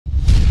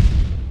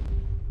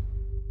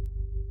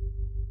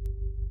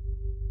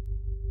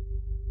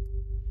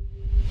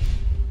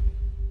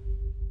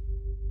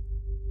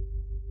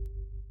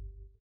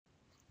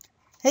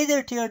Hey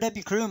there,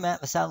 TRW crew.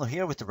 Matt Vassallo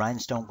here with the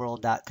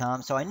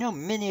RhinestoneWorld.com. So I know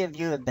many of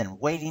you have been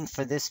waiting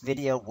for this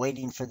video,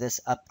 waiting for this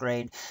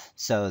upgrade.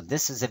 So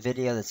this is a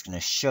video that's going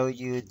to show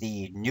you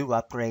the new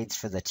upgrades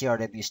for the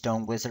TRW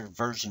Stone Wizard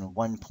version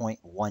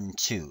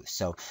 1.12.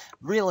 So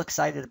real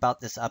excited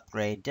about this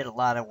upgrade. Did a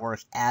lot of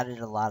work, added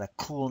a lot of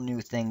cool new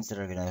things that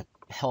are going to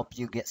help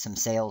you get some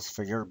sales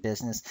for your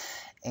business.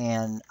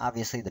 And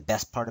obviously the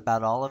best part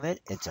about all of it,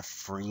 it's a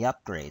free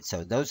upgrade.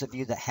 So those of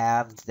you that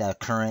have the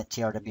current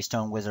TRW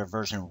Stone Wizard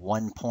version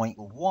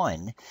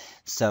 1.1,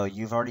 so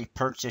you've already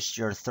purchased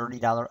your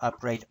 $30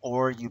 upgrade,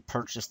 or you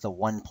purchased the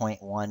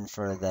 1.1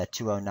 for the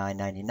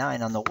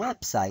 $209.99 on the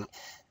website,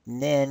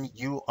 then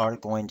you are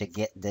going to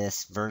get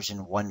this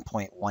version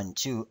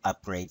 1.12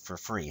 upgrade for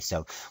free.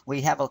 So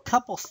we have a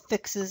couple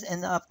fixes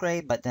in the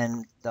upgrade, but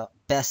then the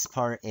best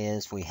part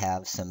is we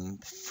have some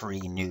free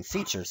new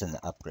features in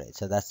the upgrade.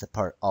 So that's the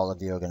part all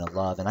of you are going to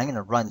love. And I'm going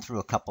to run through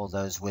a couple of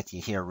those with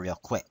you here real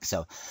quick.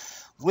 So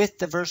with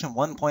the version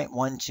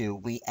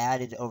 1.12, we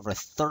added over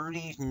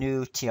 30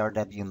 new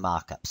TRW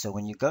mockups. So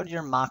when you go to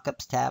your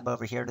mockups tab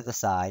over here to the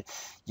side,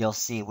 you'll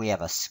see we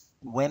have a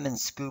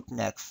women's scoop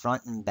neck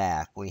front and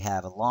back. We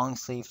have a long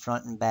sleeve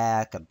front and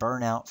back, a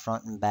burnout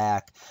front and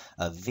back,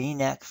 a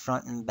V-neck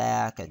front and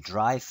back, a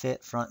dry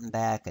fit front and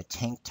back, a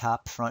tank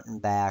top front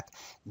and back.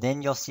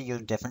 Then you'll see your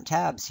different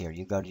tabs here.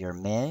 You go to your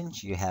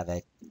men's, you have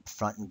a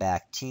front and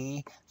back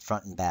tee,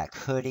 front and back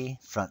hoodie,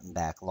 front and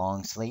back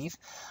long sleeve.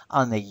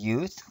 On the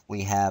youth,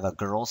 we have a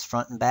girl's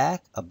front and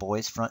back, a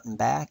boy's front and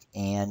back,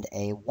 and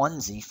a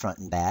onesie front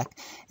and back.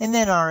 And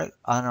then on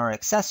our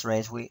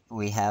accessories,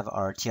 we have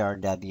our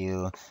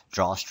TRW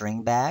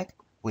drawstring bag.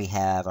 We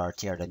have our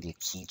TRW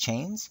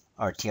keychains,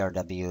 our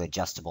TRW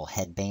adjustable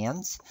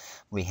headbands.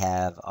 We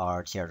have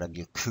our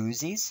TRW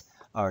koozies,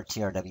 our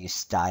TRW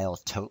style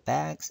tote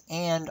bags,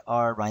 and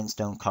our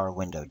rhinestone car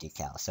window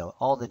decal. So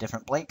all the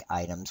different Blake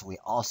items we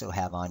also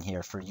have on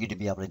here for you to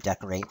be able to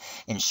decorate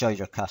and show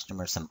your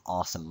customers some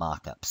awesome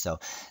mock-ups. So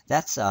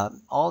that's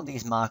all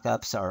these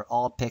mock-ups are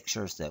all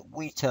pictures that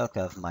we took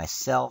of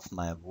myself,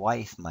 my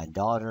wife, my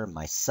daughter,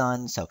 my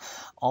son. So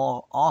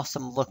all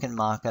awesome looking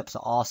mock-ups,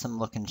 awesome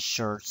looking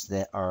shirts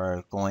that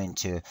are going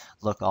to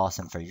look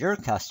awesome for your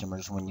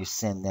customers when you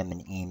send them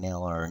an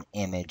email or an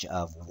image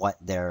of what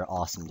their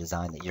awesome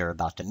design that you're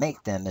about to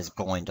make them is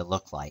going to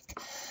look like.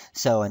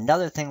 So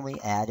another thing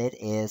we added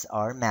is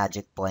our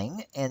magic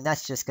bling, and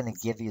that's just going to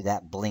give you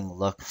that bling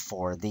look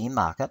for the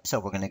mock-up. So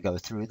we're going to go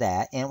through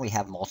that, and we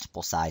have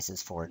multiple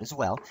sizes for it as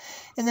well.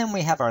 And then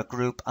we have our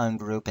group,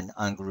 ungroup, and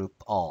ungroup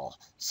all.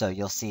 So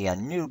you'll see a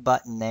new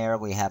button there.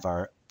 We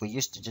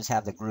used to just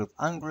have the group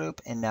ungroup,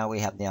 and now we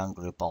have the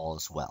ungroup all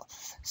as well.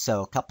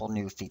 So a couple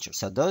new features.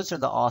 So those are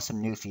the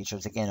awesome new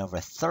features. Again,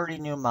 over 30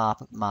 new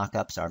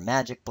mock-ups, our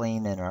magic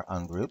bling and our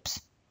ungroups.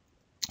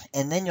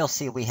 And then you'll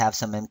see we have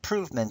some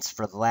improvements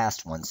for the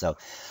last one. So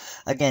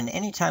again,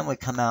 anytime we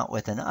come out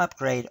with an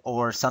upgrade,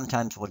 or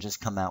sometimes we'll just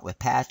come out with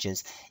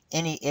patches,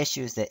 any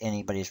issues that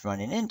anybody's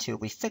running into,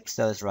 we fix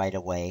those right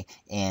away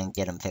and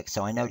get them fixed.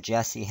 So I know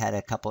Jesse had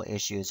a couple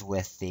issues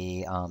with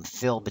the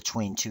fill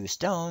between two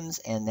stones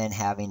and then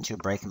having to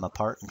break them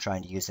apart and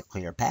trying to use a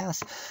clear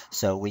pass.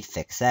 So we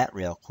fixed that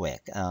real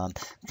quick. A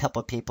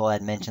couple of people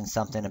had mentioned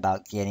something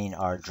about getting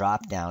our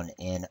drop down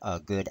in a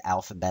good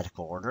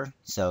alphabetical order.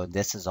 So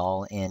this is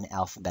all in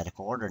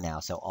alphabetical order now.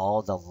 So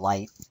all the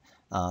light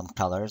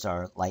colors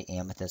are light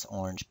amethyst,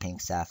 orange,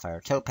 pink, sapphire,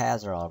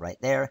 topaz are all right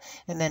there.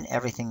 And then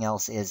everything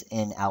else is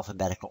in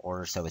alphabetical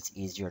order, so it's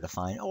easier to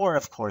find. Or,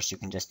 of course, you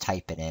can just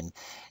type it in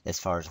as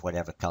far as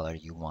whatever color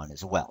you want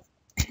as well.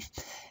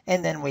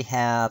 And then we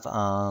have,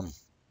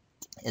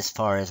 as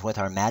far as with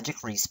our magic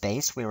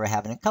respace, we were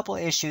having a couple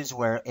issues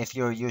where if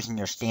you're using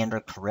your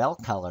standard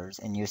Corel colors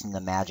and using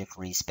the magic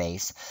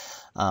respace,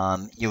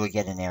 you would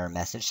get an error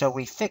message. So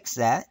we fixed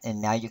that,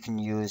 and now you can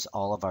use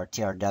all of our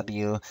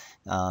TRW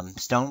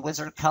Stone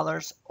Wizard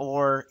colors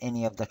or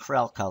any of the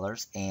Corel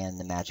colors, and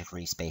the magic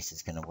respace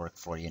is going to work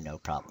for you, no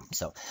problem.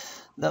 So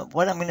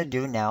what I'm going to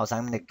do now is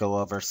I'm going to go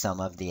over some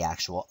of the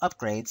actual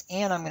upgrades,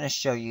 and I'm going to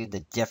show you the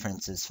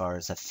difference as far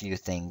as a few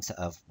things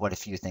of what a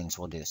few things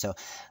will do. So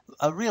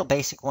a real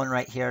basic one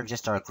right here,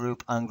 just our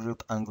group,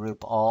 ungroup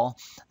all.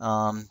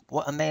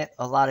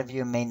 A lot of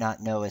you may not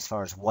know as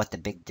far as what the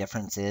big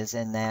difference is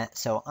in that.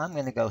 So I'm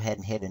going to go ahead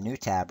and hit a new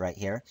tab right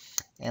here,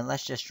 and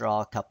let's just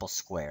draw a couple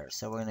squares.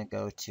 So we're going to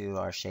go to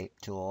our shape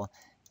tool,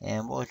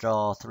 and we'll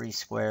draw 3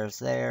 squares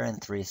there and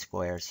 3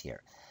 squares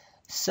here.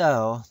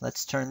 So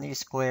let's turn these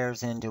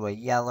squares into a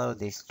yellow,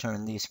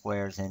 turn these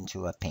squares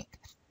into a pink.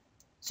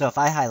 So if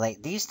I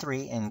highlight these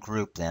 3 and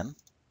group them,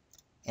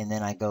 and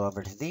then I go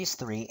over to these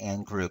 3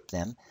 and group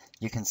them,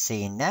 you can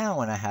see now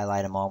when I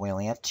highlight them all, we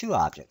only have 2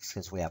 objects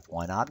because we have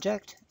 1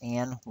 object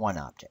and 1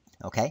 object.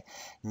 Okay,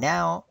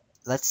 now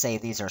let's say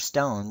these are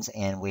stones,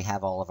 and we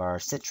have all of our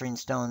citrine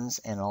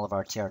stones and all of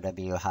our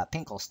TRW hot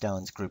pinkle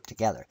stones grouped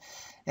together.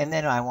 And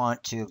then I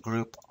want to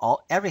group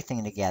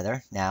everything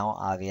together. Now,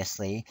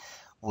 obviously,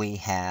 we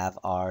have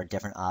our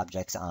different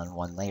objects on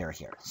one layer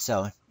here.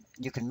 So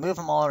you can move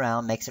them all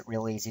around, makes it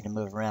real easy to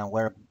move around,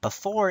 where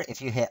before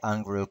if you hit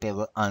ungroup, it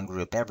will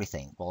ungroup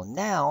everything. Well,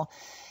 now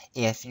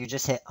if you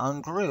just hit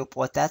ungroup,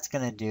 what that's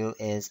going to do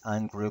is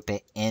ungroup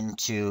it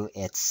into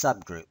its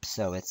subgroups.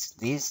 So it's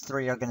these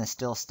three are going to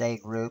still stay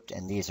grouped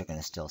and these are going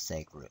to still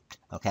stay grouped,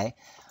 okay?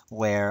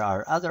 Where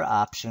our other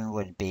option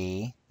would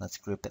be, let's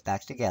group it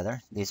back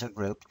together. These are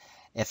grouped.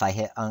 If I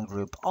hit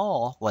ungroup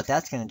all, what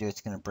that's going to do,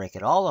 it's going to break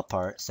it all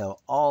apart. So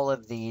all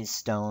of these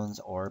stones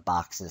or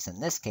boxes in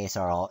this case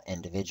are all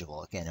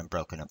individual again and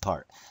broken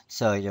apart.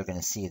 So you're going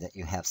to see that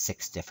you have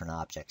 6 different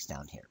objects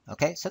down here.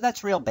 Okay, so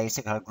that's real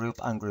basic, our group,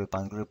 ungroup,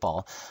 ungroup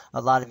all. A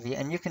lot of you,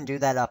 and you can do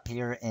that up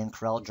here in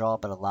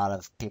CorelDraw, but a lot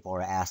of people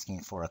are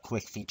asking for a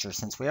quick feature.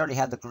 Since we already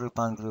have the group,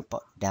 ungroup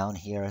down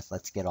here,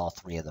 let's get all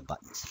 3 of the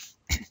buttons.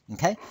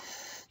 Okay,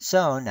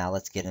 so now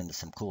let's get into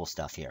some cool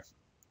stuff here.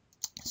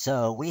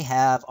 So we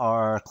have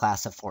our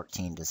class of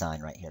 14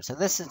 design right here. So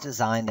this is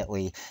design that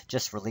we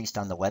just released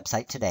on the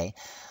website today.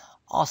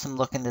 Awesome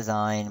looking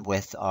design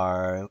with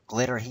our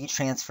glitter heat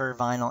transfer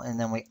vinyl. And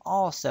then we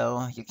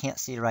also, you can't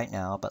see right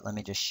now, but let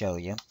me just show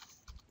you.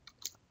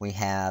 We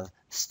have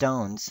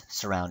stones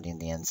surrounding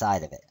the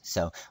inside of it.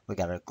 So we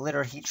got our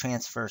glitter heat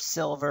transfer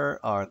silver,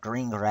 our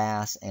green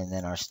grass, and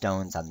then our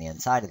stones on the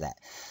inside of that.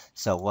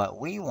 So what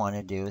we want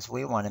to do is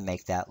we want to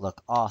make that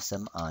look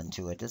awesome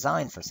onto a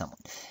design for someone.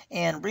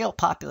 And real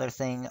popular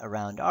thing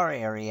around our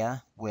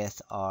area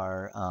with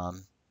our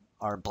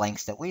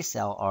blanks that we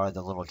sell are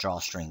the little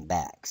drawstring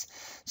bags.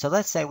 So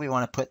let's say we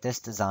want to put this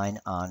design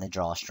on a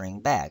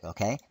drawstring bag,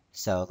 okay?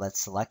 So let's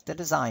select the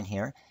design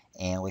here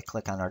and we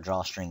click on our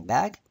drawstring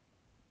bag.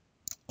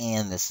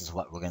 And this is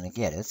what we're going to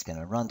get. It's going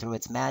to run through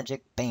its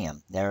magic.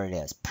 Bam, there it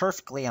is,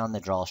 perfectly on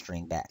the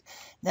drawstring bag.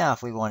 Now,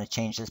 if we want to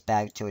change this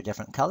bag to a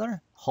different color,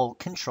 hold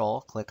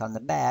Control, click on the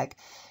bag,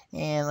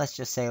 and let's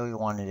just say we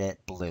wanted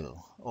it blue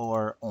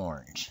or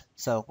orange.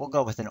 So we'll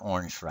go with an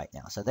orange for right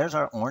now. So there's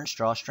our orange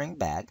drawstring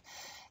bag,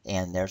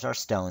 and there's our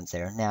stones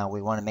there. Now,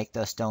 we want to make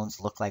those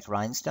stones look like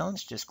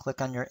rhinestones. Just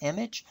click on your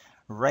image.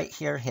 Right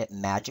here, hit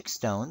Magic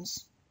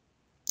Stones.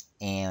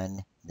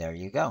 And there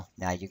you go.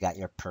 Now you got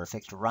your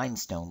perfect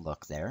rhinestone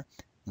look there.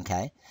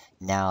 Okay.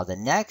 Now the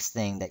next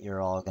thing that you're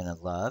all going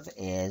to love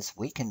is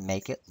we can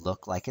make it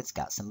look like it's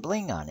got some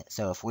bling on it.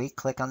 So if we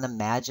click on the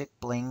magic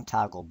bling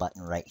toggle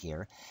button right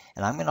here,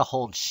 and I'm going to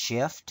hold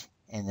shift,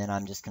 and then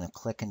I'm just going to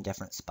click in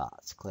different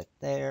spots. Click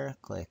there,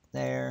 click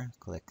there,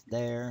 click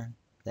there,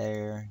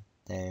 there,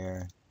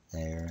 there,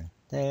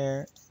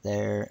 there,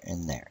 there,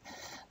 and there.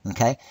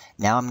 Okay,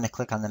 now I'm going to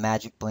click on the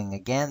magic bling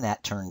again.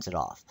 That turns it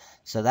off.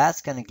 So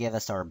that's going to give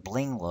us our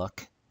bling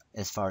look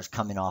as far as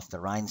coming off the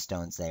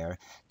rhinestones there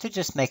to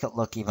just make it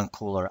look even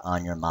cooler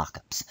on your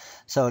mock-ups.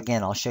 So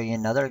again, I'll show you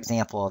another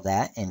example of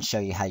that and show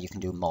you how you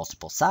can do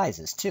multiple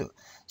sizes too.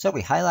 So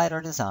we highlight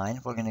our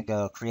design. We're going to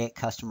go create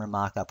customer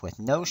mock-up with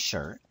no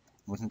shirt.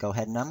 We can go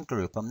ahead and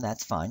ungroup them.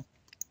 That's fine.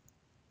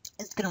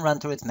 It's going to run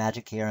through its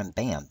magic here, and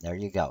bam, there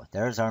you go.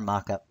 There's our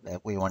mock-up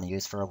that we want to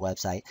use for a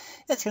website.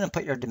 It's going to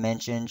put your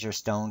dimensions, your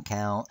stone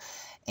count,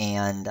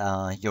 and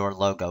your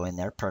logo in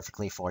there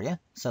perfectly for you.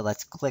 So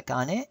let's click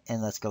on it,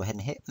 and let's go ahead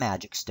and hit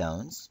Magic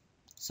Stones.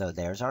 So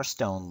there's our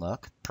stone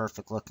look,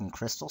 perfect looking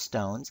crystal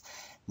stones.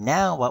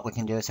 Now what we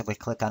can do is if we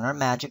click on our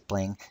magic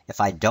bling,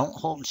 if I don't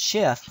hold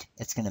shift,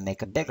 it's going to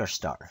make a bigger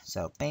star.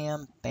 So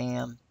bam,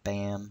 bam,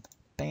 bam,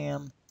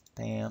 bam,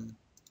 bam,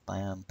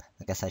 bam.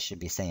 I guess I should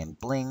be saying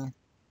bling,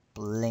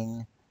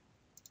 bling,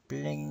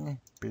 bling,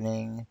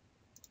 bling,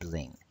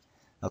 bling.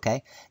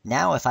 Okay,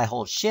 now if I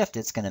hold shift,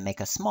 it's going to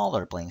make a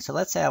smaller bling. So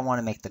let's say I want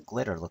to make the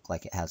glitter look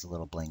like it has a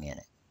little bling in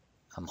it.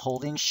 I'm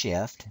holding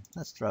shift.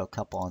 Let's throw a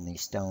couple on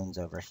these stones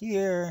over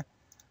here,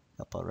 a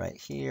couple right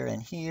here,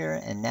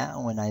 and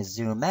now when I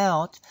zoom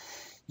out,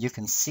 you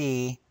can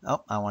see,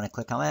 oh, I want to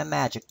click on my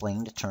magic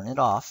bling to turn it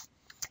off,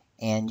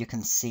 and you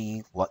can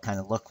see what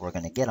kind of look we're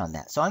going to get on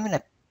that. So I'm going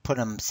to put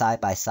them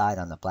side by side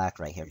on the black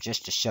right here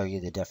just to show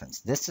you the difference.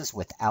 This is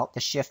without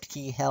the shift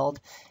key held,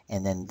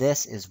 and then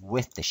this is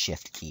with the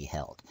shift key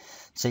held.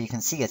 So you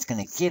can see it's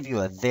going to give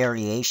you a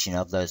variation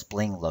of those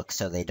bling looks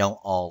so they don't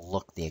all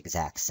look the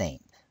exact same.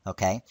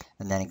 Okay,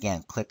 and then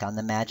again, click on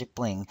the magic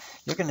bling.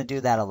 You're going to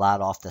do that a lot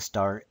off the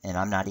start, and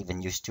I'm not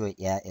even used to it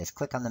yet, is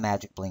click on the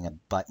magic bling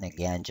button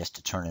again just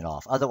to turn it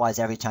off. Otherwise,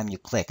 every time you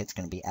click, it's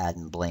going to be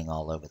adding bling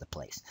all over the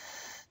place.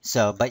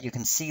 So, but you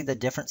can see the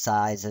different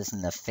sizes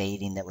and the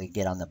fading that we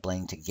get on the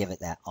bling to give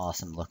it that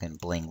awesome looking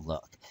bling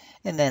look.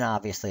 And then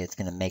obviously it's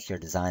going to make your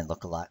design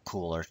look a lot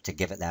cooler to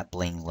give it that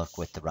bling look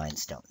with the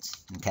rhinestones.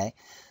 Okay,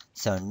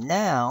 so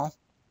now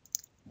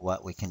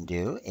what we can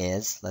do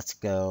is let's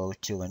go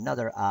to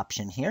another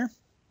option here.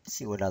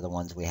 See what other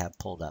ones we have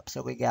pulled up.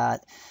 So we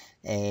got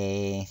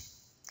a,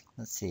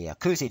 let's see, a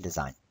koozie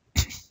design.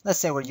 Let's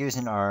say we're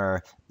using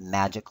our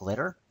magic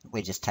glitter.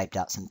 We just typed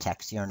out some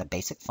text here in a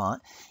basic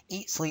font.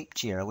 Eat, sleep,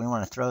 cheer. We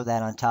want to throw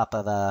that on top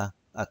of a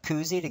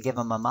koozie to give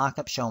them a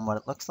mock-up, show them what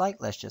it looks like.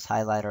 Let's just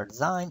highlight our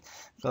design,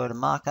 go to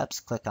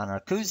mock-ups, click on our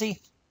koozie,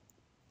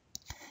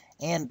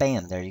 and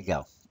bam, there you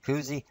go.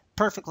 Koozie,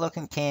 perfect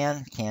looking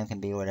can.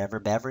 Can be whatever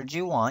beverage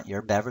you want,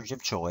 your beverage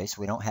of choice.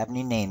 We don't have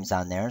any names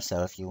on there,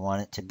 so if you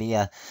want it to be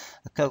a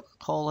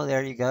Coca-Cola,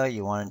 there you go.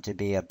 You want it to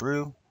be a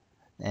brew,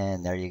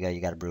 and there you go,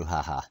 you got a brew,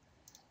 haha.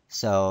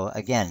 So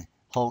again,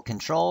 hold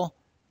control,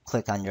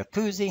 click on your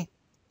koozie,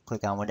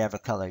 click on whatever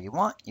color you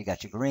want. You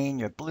got your green,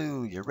 your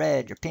blue, your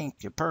red, your pink,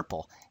 your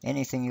purple,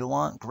 anything you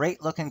want.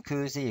 Great looking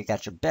koozie. You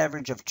got your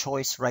beverage of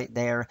choice right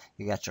there.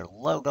 You got your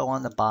logo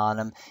on the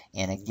bottom.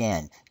 And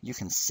again, you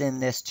can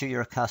send this to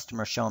your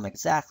customer, show them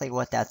exactly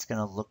what that's going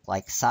to look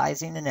like,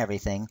 sizing and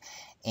everything.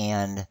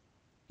 And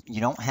you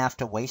don't have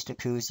to waste a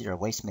koozie or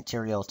waste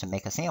material to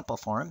make a sample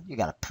for them. You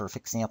got a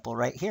perfect sample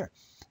right here.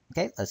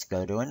 Okay, let's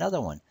go to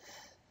another one.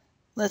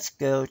 Let's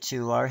go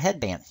to our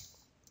headband.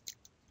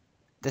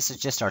 This is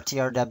just our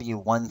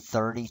TRW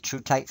 130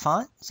 True Type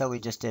font. So we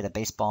just did a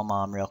baseball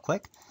mom real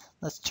quick.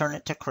 Let's turn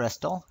it to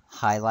crystal,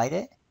 highlight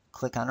it,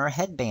 click on our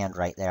headband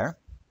right there.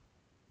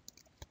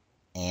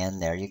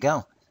 And there you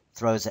go.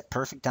 Throws it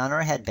perfect on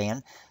our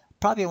headband.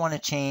 Probably want to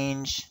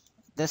change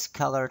this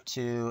color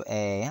to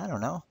a, I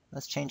don't know,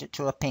 let's change it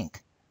to a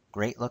pink.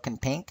 Great looking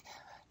pink.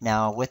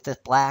 Now with the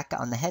black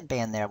on the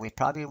headband there, we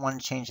probably want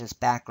to change this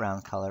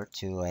background color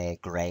to a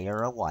gray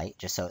or a white,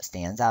 just so it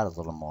stands out a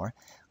little more.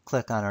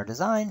 Click on our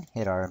design,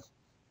 hit our,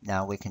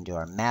 now we can do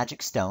our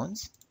magic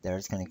stones.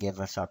 There's going to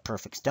give us our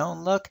perfect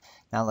stone look.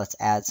 Now let's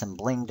add some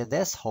bling to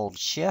this. Hold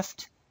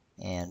shift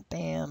and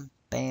bam,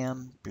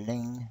 bam,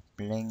 bling,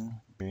 bling,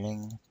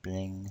 bling,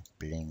 bling,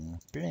 bling,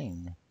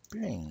 bling,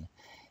 bling.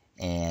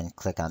 And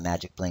click on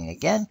magic bling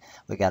again.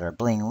 We got our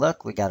bling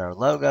look, we got our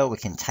logo. We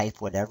can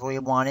type whatever we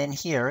want in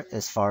here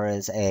as far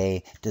as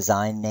a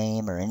design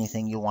name or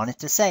anything you want it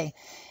to say.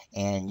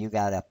 And you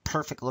got a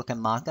perfect looking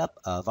mock-up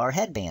of our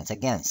headbands.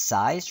 Again,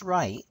 sized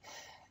right,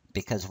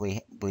 because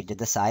we did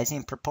the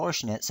sizing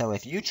proportionate. So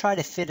if you try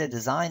to fit a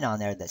design on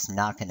there that's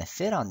not going to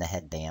fit on the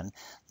headband,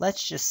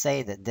 let's just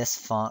say that this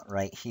font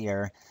right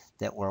here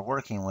that we're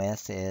working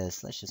with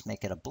is, let's just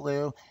make it a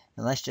blue,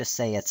 and let's just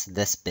say it's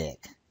this big,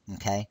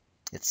 okay?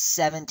 It's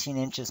 17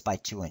 inches by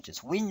 2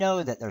 inches. We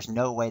know that there's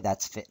no way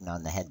that's fitting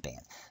on the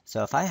headband.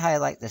 So if I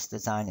highlight this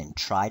design and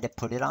try to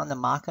put it on the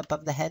mock-up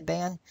of the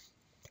headband,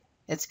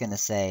 it's going to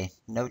say,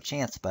 no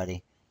chance,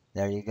 buddy.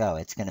 There you go.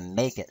 It's going to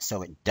make it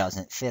so it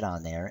doesn't fit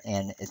on there,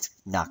 and it's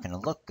not going to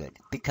look good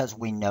because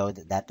we know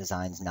that that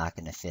design's not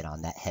going to fit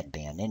on that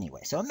headband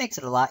anyway. So it makes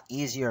it a lot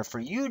easier for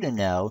you to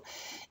know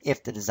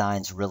if the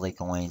design's really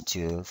going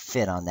to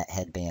fit on that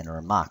headband or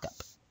a mock-up.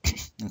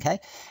 Okay,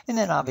 and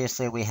then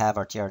obviously we have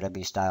our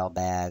TRW style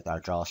bag, our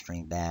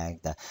drawstring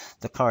bag,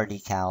 the car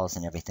decals,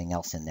 and everything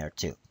else in there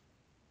too.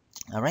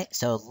 All right,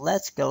 so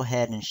let's go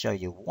ahead and show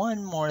you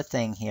one more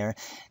thing here.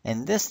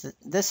 And this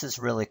is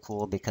really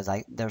cool because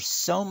there's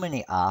so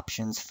many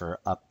options for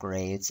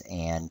upgrades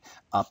and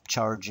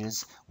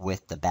upcharges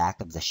with the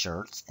back of the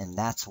shirts, and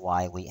that's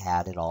why we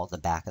added all the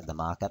back of the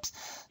mock-ups.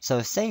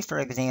 So say, for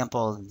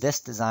example,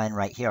 this design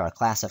right here, our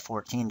class of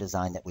 14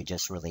 design that we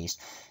just released,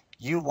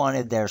 you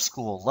wanted their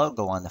school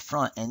logo on the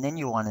front, and then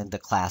you wanted the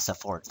class of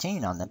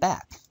 14 on the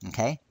back,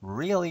 okay?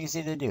 Real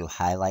easy to do.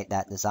 Highlight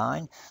that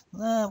design.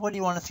 What do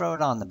you want to throw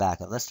it on the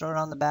back of? Let's throw it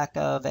on the back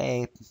of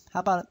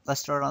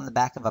let's throw it on the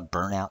back of a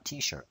burnout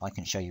t-shirt. I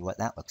can show you what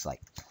that looks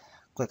like.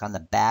 Click on the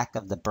back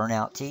of the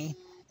burnout tee,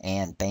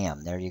 and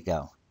bam, there you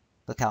go.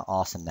 Look how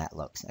awesome that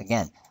looks.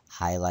 Again,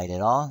 highlight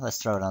it all. Let's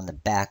throw it on the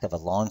back of a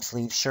long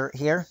sleeve shirt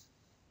here.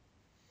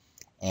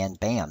 And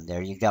bam,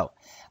 there you go.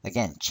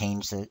 Again,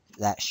 change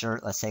that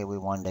shirt. Let's say we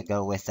wanted to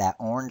go with that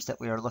orange that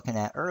we were looking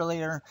at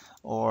earlier,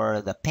 or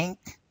the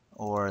pink,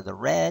 or the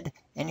red,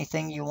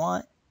 anything you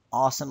want.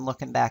 Awesome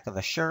looking back of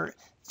a shirt.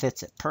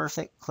 Fits it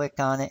perfect. Click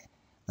on it.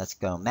 Let's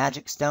go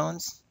magic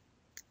stones.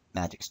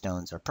 Magic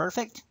stones are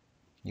perfect.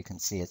 You can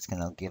see it's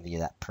going to give you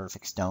that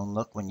perfect stone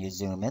look when you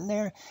zoom in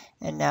there.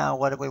 And now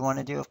what do we want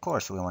to do? Of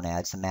course, we want to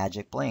add some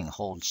magic bling.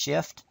 Hold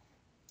shift.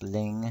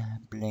 Bling,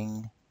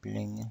 bling,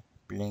 bling,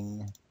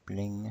 bling,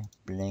 bling,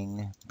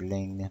 bling,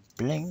 bling,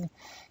 bling.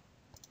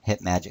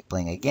 Hit magic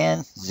bling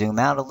again. Zoom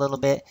out a little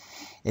bit.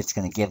 It's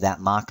going to give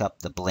that mock-up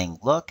the bling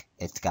look.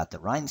 It's got the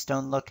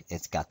rhinestone look.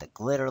 It's got the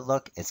glitter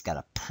look. It's got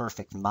a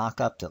perfect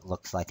mock-up that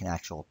looks like an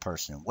actual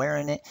person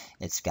wearing it.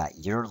 It's got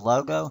your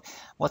logo.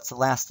 What's the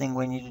last thing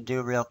we need to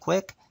do real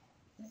quick?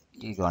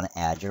 You're going to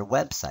add your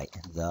website,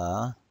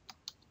 the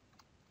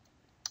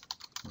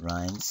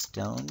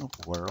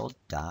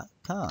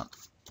rhinestoneworld.com.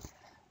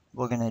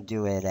 We're going to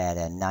do it at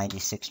a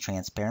 96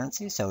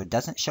 transparency, so it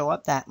doesn't show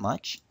up that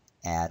much.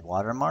 Add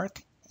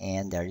watermark,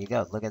 and there you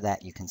go. Look at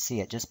that. You can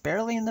see it just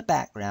barely in the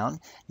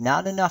background.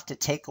 Not enough to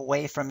take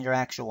away from your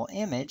actual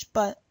image,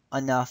 but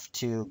enough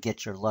to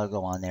get your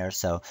logo on there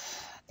so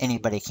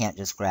anybody can't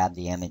just grab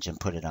the image and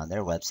put it on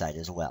their website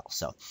as well.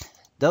 So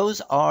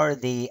those are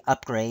the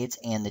upgrades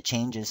and the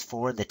changes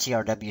for the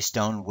TRW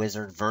Stone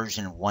Wizard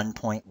version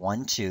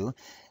 1.12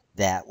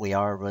 that we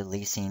are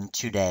releasing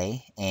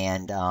today.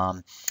 And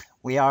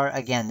we are,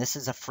 again, this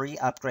is a free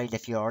upgrade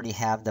if you already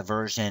have the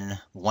version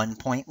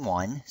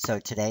 1.1. So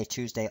today,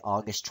 Tuesday,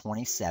 August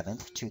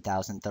 27th,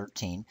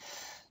 2013.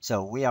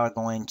 So we are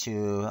going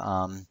to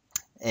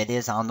It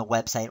is on the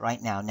website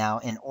right now. Now,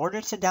 in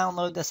order to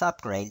download this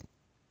upgrade,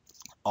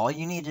 all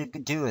you need to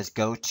do is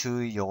go to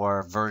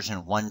your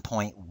version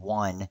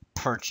 1.1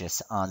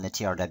 purchase on the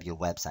TRW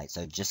website.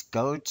 So just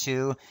go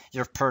to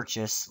your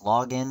purchase,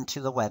 log into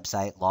the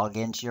website, log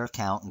into your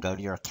account, and go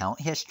to your account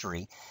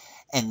history.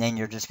 And then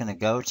you're just going to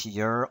go to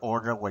your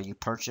order where you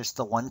purchased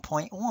the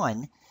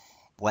 1.1,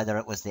 whether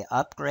it was the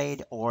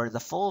upgrade or the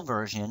full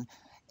version,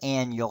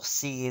 and you'll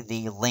see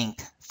the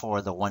link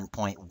for the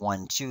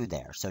 1.12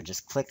 there. So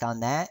just click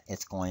on that.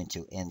 It's going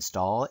to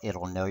install.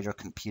 It'll know your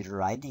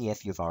computer ID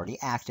if you've already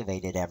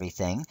activated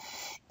everything,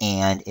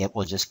 and it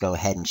will just go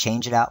ahead and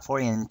change it out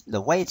for you. And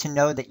the way to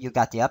know that you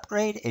got the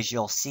upgrade is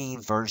you'll see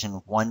version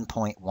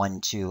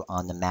 1.12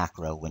 on the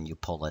macro when you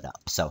pull it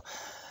up. So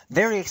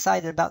very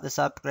excited about this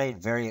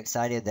upgrade, very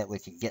excited that we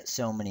could get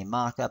so many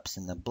mock-ups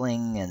and the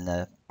bling and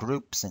the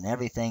groups and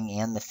everything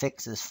and the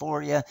fixes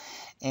for you.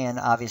 And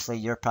obviously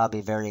you're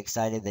probably very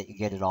excited that you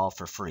get it all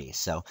for free.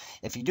 So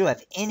if you do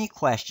have any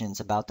questions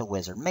about the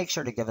wizard, make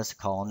sure to give us a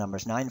call.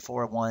 Number's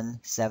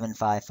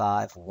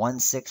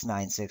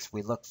 941-755-1696.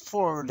 We look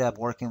forward to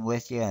working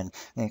with you and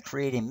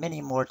creating many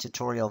more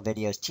tutorial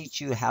videos,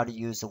 teach you how to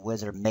use the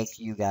wizard, make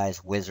you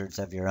guys wizards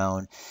of your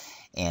own.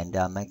 And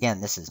again,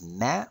 this is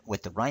Matt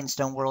with the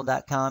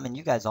rhinestoneworld.com, and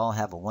you guys all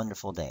have a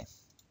wonderful day.